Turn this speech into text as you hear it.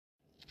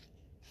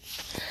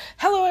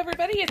Hello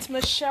everybody, it's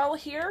Michelle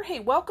here. Hey,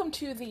 welcome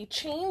to the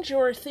Change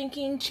Your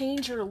Thinking,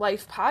 Change Your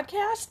Life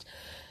podcast.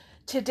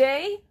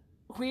 Today,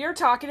 we are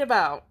talking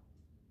about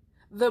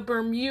the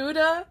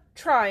Bermuda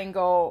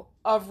Triangle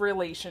of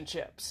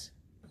relationships.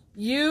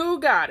 You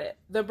got it,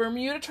 the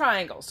Bermuda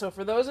Triangle. So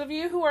for those of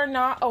you who are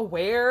not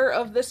aware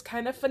of this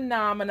kind of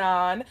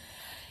phenomenon,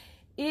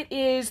 it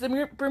is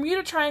the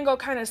Bermuda Triangle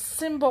kind of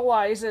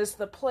symbolizes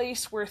the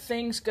place where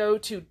things go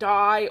to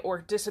die or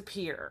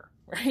disappear,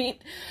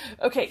 right?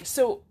 Okay,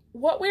 so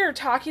what we are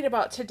talking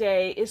about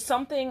today is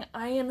something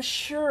I am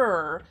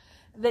sure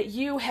that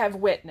you have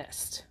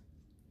witnessed.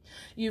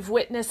 You've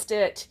witnessed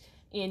it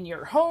in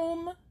your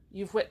home,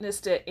 you've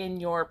witnessed it in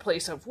your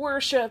place of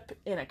worship,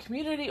 in a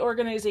community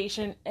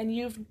organization, and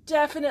you've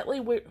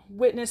definitely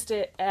witnessed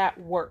it at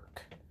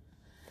work.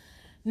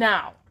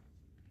 Now,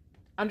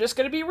 I'm just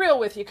going to be real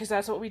with you because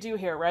that's what we do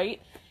here,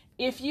 right?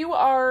 If you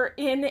are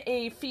in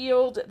a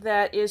field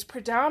that is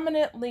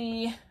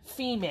predominantly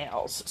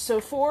females, so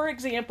for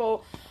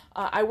example,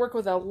 I work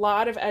with a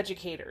lot of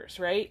educators,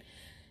 right?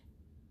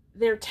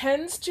 There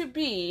tends to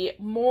be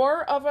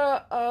more of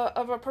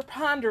a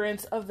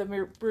preponderance of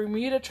the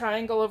Bermuda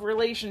Triangle of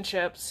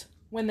relationships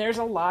when there's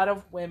a lot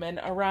of women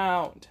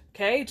around,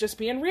 okay? Just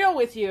being real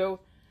with you.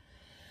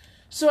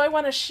 So I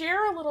want to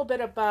share a little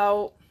bit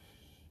about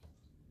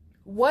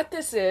what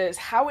this is,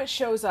 how it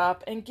shows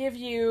up, and give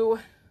you,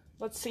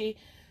 let's see,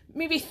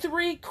 maybe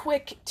 3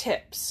 quick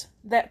tips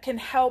that can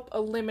help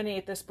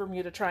eliminate this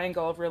Bermuda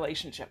Triangle of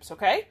relationships,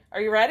 okay?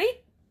 Are you ready?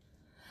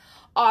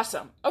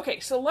 Awesome. Okay,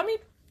 so let me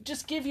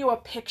just give you a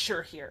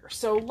picture here.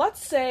 So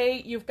let's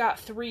say you've got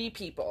 3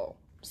 people.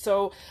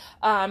 So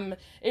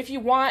if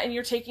you want and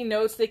you're taking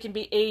notes, they can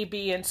be A,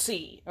 B, and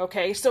C,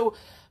 okay? So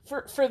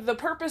for the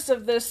purpose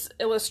of this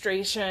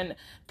illustration,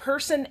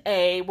 person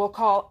A, we'll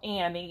call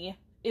Annie,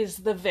 is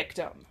the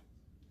victim,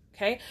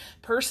 okay?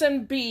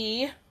 Person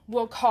B,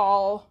 we'll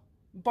call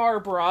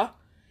Barbara,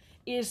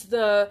 is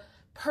the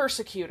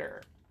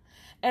persecutor.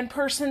 And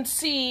person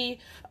C,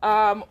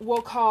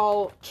 we'll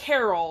call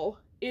Carol,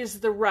 is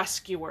the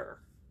rescuer.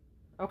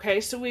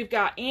 Okay, so we've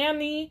got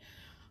Annie,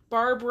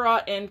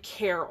 Barbara, and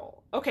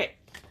Carol. Okay,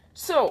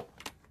 so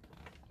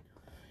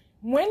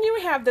when you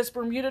have this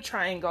Bermuda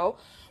Triangle,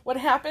 what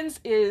happens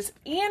is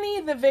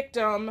Annie, the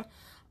victim,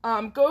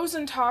 goes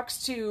and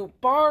talks to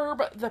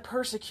Barb, the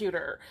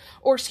persecutor.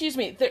 Or excuse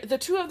me, the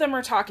two of them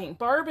are talking.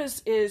 Barb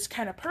is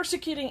kind of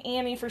persecuting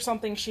Annie for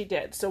something she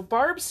did. So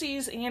Barb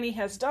sees Annie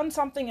has done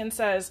something and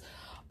says,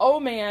 oh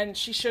man,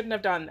 she shouldn't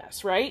have done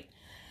this, right?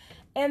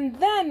 And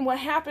then what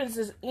happens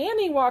is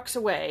Annie walks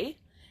away,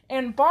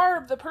 and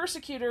Barb, the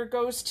persecutor,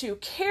 goes to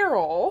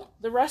Carol,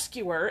 the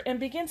rescuer, and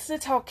begins to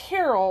tell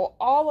Carol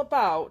all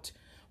about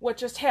what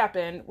just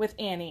happened with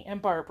Annie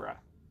and Barbara.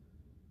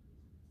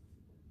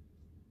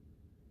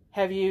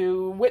 Have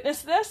you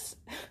witnessed this?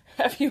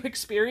 Have you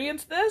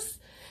experienced this?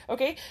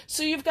 Okay,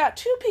 so you've got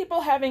 2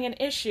 people having an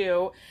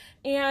issue,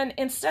 and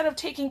instead of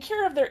taking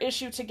care of their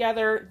issue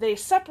together, they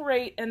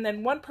separate, and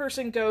then one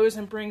person goes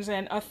and brings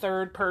in a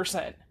third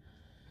person.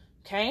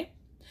 Okay?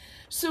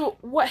 So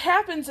what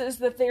happens is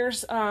that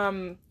there's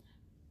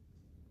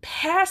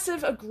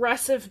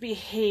passive-aggressive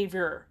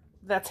behavior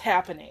that's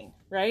happening,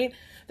 right?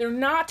 They're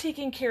not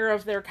taking care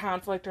of their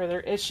conflict or their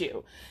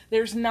issue.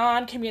 There's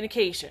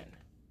non-communication.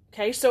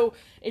 Okay, so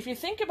if you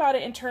think about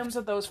it in terms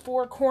of those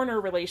 4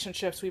 corner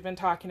relationships we've been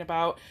talking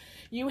about,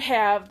 you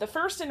have the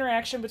first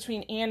interaction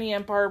between Annie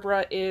and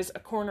Barbara is a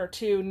corner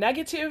 2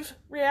 negative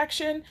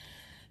reaction.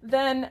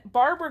 Then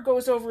Barbara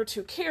goes over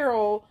to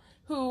Carol,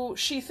 who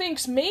she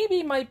thinks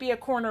maybe might be a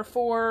corner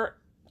 4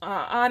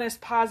 honest,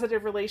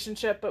 positive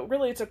relationship, but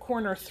really it's a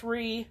corner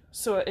 3,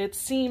 so it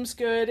seems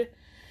good.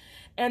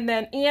 And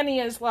then Annie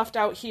is left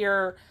out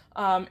here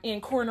in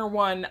corner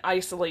 1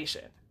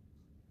 isolation.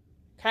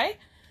 Okay?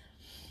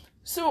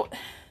 So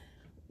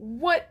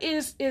what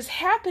is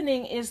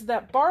happening is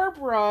that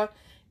Barbara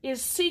is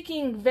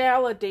seeking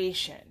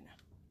validation,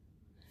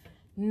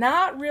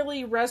 not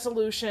really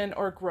resolution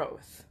or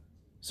growth.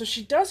 So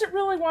she doesn't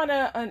really want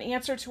an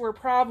answer to her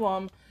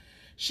problem.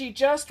 She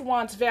just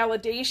wants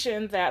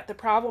validation that the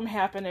problem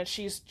happened and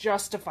she's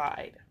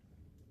justified.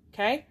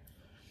 Okay?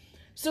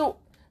 So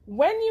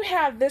when you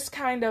have this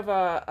kind of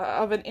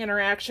an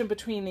interaction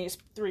between these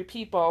 3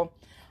 people,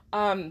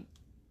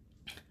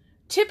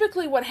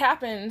 typically what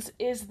happens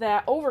is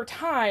that over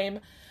time,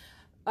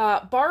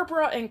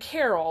 Barbara and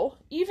Carol,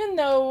 even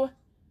though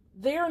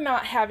they're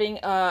not having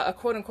a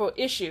quote-unquote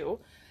issue,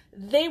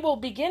 they will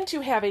begin to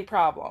have a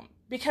problem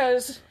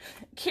because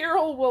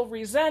Carol will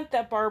resent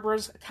that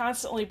Barbara's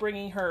constantly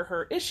bringing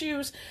her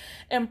issues,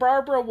 and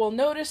Barbara will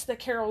notice that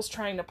Carol's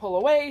trying to pull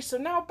away, so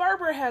now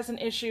Barbara has an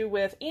issue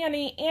with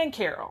Annie and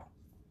Carol.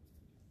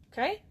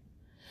 Okay?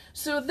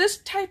 So this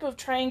type of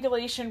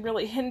triangulation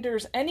really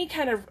hinders any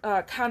kind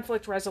of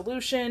conflict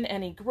resolution,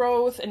 any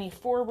growth, any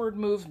forward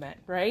movement,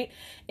 right?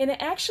 And it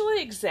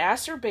actually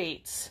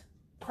exacerbates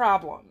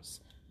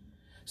problems.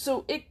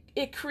 So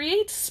it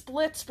creates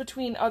splits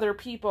between other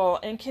people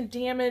and can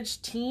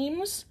damage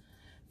teams,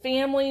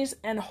 families,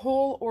 and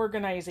whole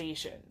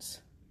organizations.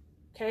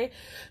 Okay,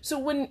 so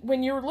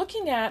when you're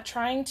looking at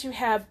trying to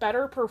have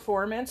better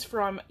performance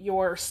from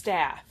your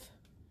staff,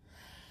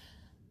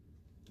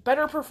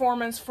 better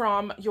performance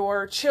from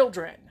your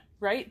children,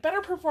 right?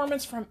 Better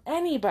performance from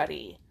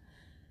anybody,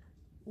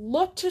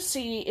 look to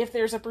see if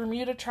there's a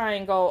Bermuda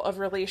Triangle of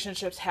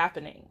relationships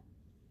happening.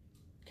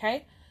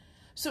 Okay,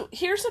 so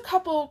here's a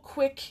couple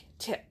quick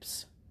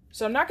tips.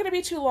 So I'm not going to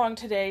be too long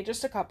today,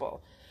 just a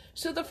couple.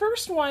 So the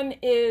first one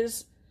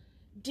is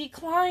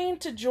decline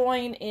to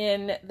join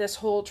in this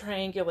whole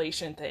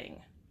triangulation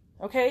thing.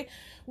 Okay,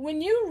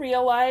 when you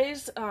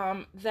realize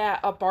that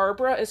a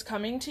Barbara is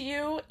coming to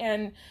you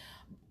and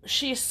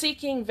she's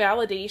seeking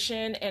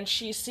validation and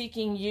she's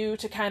seeking you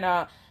to kind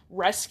of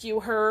rescue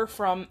her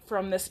from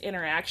this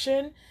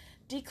interaction,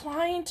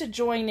 decline to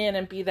join in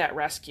and be that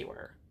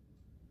rescuer.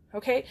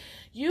 Okay,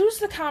 use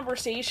the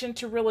conversation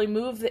to really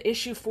move the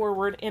issue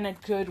forward in a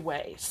good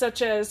way,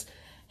 such as,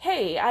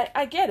 hey,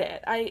 I get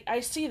it. I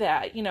see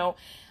that,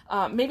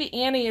 maybe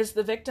Annie is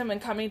the victim and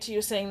coming to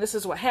you saying this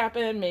is what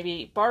happened.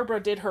 Maybe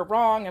Barbara did her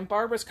wrong and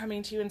Barbara's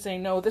coming to you and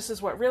saying, no, this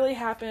is what really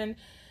happened.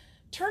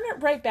 Turn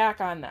it right back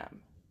on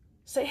them.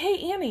 Say,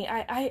 hey, Annie,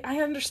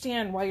 I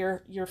understand why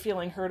you're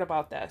feeling hurt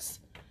about this.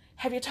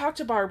 Have you talked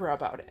to Barbara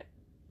about it?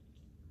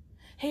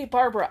 Hey,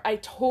 Barbara, I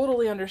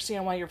totally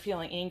understand why you're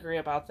feeling angry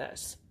about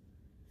this.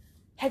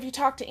 Have you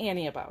talked to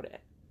Annie about it?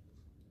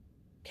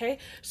 Okay,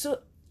 so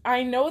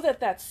I know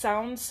that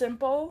sounds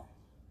simple,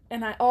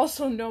 and I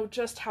also know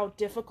just how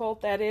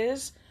difficult that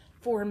is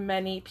for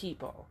many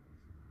people.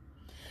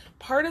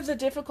 Part of the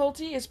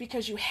difficulty is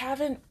because you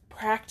haven't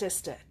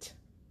practiced it.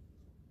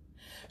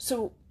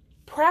 So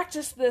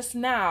practice this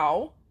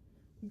now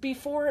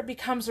before it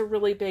becomes a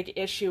really big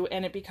issue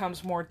and it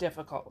becomes more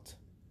difficult.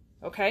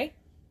 Okay?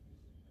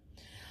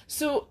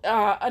 So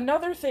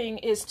another thing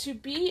is to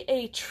be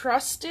a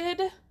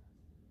trusted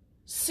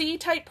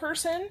C-type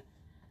person,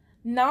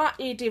 not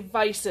a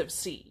divisive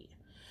C.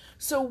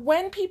 So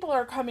when people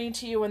are coming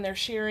to you and they're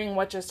sharing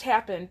what just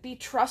happened, be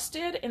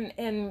trusted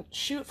and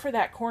shoot for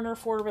that corner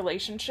 4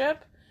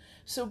 relationship.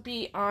 So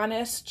be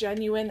honest,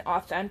 genuine,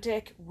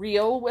 authentic,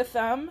 real with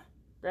them,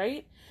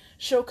 right?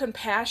 Show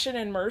compassion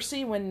and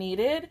mercy when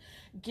needed.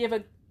 Give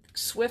a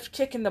swift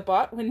kick in the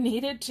butt when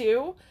needed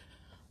too.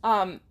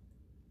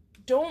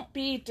 Don't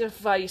be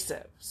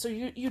divisive. So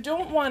you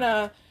don't want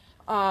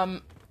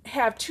to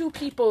have two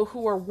people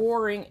who are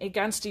warring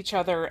against each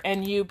other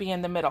and you be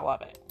in the middle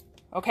of it.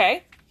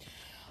 Okay?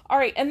 All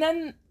right, and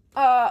then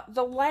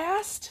the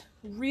last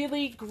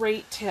really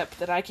great tip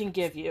that I can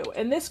give you,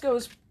 and this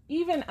goes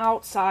even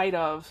outside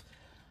of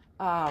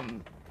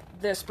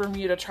this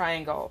Bermuda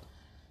Triangle,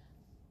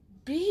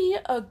 be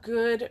a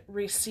good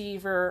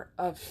receiver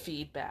of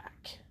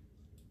feedback.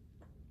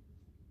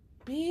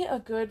 Be a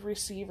good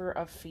receiver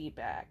of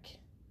feedback.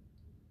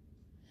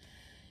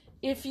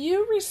 If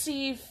you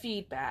receive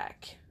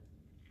feedback,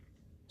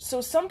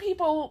 so some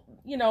people,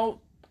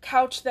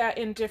 couch that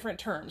in different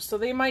terms. So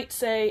they might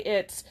say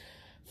it's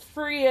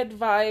free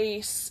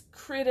advice,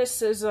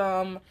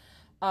 criticism,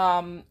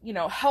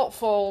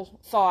 helpful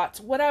thoughts,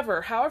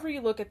 whatever. However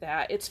you look at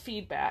that, it's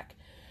feedback.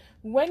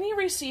 When you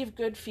receive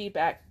good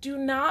feedback, do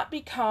not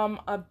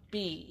become a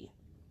B.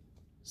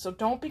 So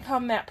don't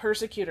become that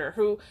persecutor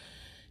who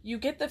you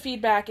get the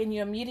feedback and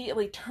you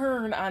immediately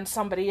turn on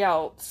somebody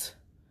else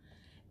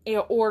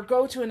or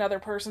go to another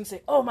person and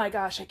say, oh my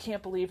gosh, I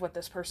can't believe what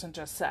this person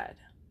just said.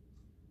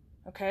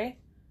 Okay?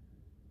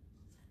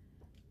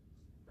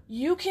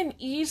 You can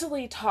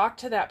easily talk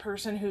to that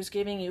person who's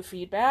giving you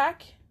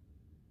feedback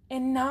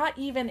and not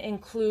even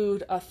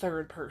include a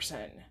third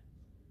person.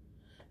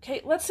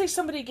 Okay, let's say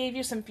somebody gave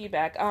you some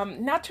feedback.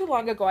 Not too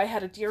long ago, I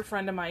had a dear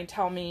friend of mine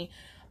tell me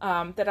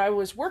that I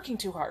was working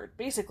too hard,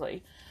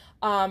 basically.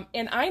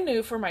 And I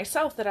knew for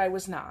myself that I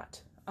was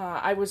not.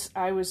 I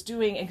was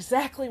doing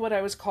exactly what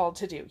I was called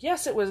to do.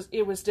 Yes, it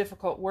was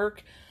difficult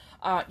work.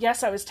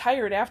 Yes, I was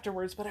tired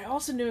afterwards, but I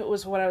also knew it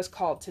was what I was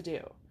called to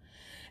do.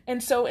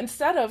 And so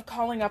instead of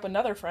calling up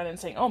another friend and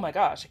saying, oh my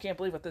gosh, I can't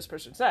believe what this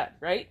person said,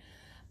 right?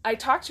 I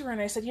talked to her and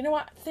I said, you know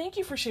what? Thank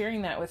you for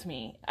sharing that with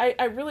me.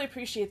 I really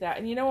appreciate that.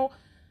 And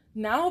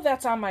now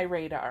that's on my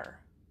radar.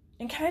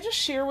 And can I just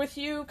share with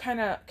you kind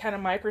of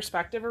my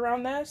perspective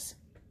around this?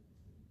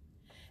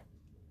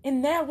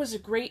 And that was a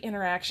great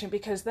interaction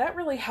because that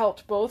really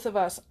helped both of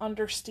us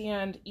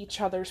understand each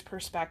other's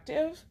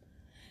perspective.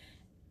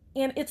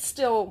 And it's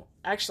still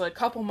actually a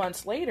couple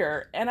months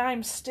later, and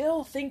I'm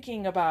still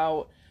thinking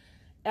about,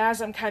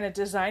 as I'm kind of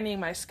designing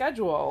my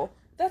schedule,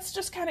 that's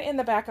just kind of in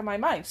the back of my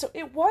mind. So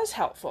it was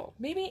helpful.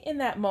 Maybe in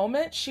that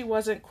moment she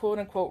wasn't quote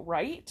unquote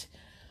right,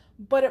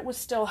 but it was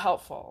still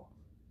helpful.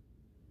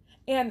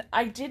 And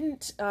I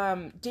didn't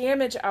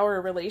damage our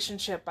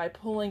relationship by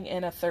pulling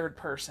in a third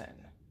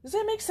person. Does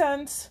that make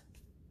sense?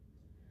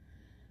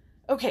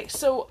 Okay,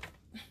 so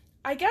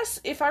I guess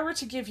if I were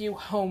to give you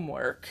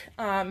homework,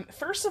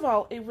 first of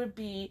all, it would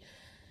be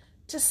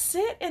to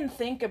sit and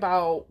think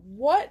about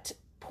what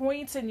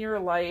points in your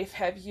life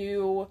have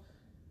you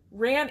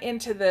ran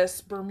into this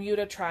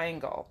Bermuda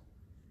Triangle,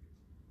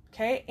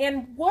 okay?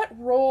 And what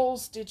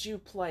roles did you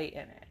play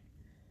in it?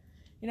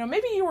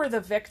 Maybe you were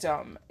the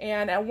victim,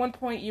 and at one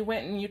point you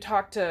went and you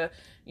talked to,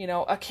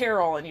 a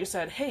Carol, and you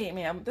said, hey,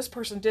 ma'am, this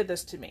person did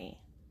this to me.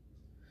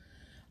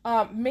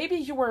 Maybe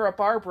you were a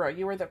Barbara,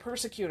 you were the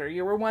persecutor,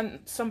 you were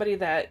somebody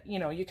that,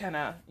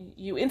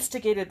 you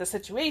instigated the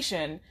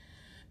situation,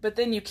 but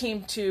then you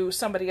came to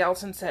somebody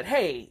else and said,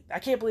 hey, I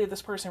can't believe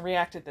this person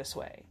reacted this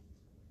way.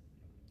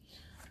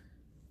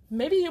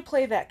 Maybe you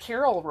play that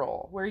Carol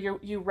role where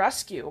you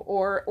rescue,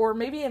 or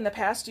maybe in the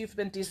past you've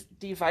been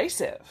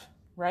divisive,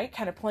 right?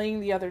 Kind of playing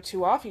the other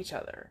two off each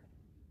other.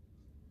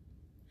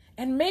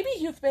 And maybe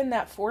you've been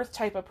that fourth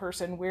type of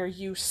person where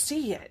you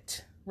see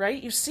it,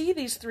 right? You see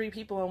these three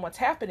people and what's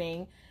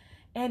happening,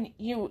 and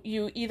you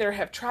either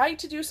have tried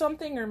to do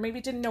something or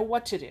maybe didn't know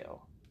what to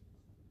do.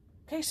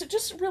 Okay, so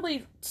just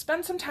really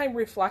spend some time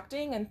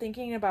reflecting and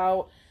thinking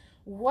about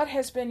what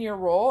has been your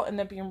role in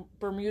the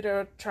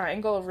Bermuda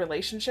Triangle of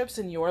relationships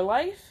in your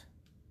life.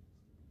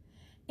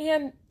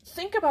 And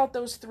think about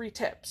those 3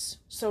 tips.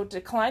 So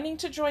declining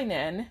to join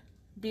in,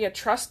 be a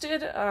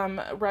trusted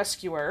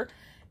rescuer,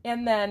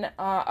 and then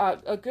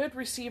a good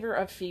receiver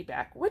of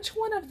feedback. Which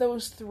one of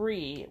those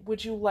 3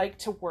 would you like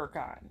to work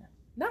on?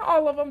 Not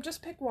all of them,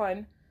 just pick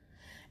one.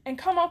 And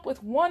come up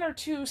with 1 or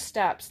 2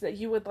 steps that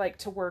you would like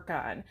to work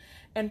on.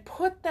 And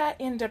put that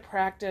into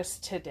practice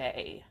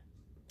today.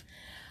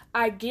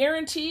 I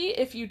guarantee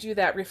if you do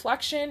that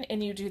reflection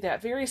and you do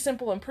that very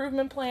simple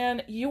improvement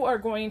plan, you are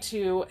going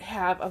to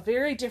have a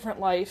very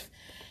different life,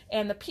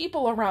 and the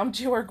people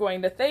around you are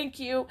going to thank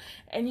you,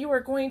 and you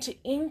are going to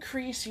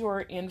increase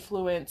your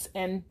influence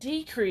and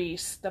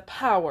decrease the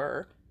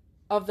power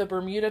of the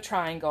Bermuda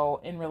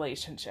Triangle in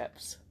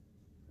relationships.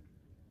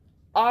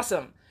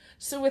 Awesome.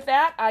 So with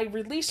that, I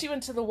release you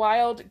into the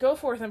wild. Go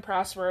forth and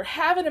prosper.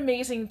 Have an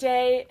amazing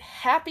day.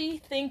 Happy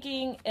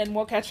thinking, and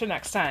we'll catch you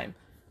next time.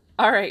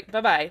 All right.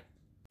 Bye-bye.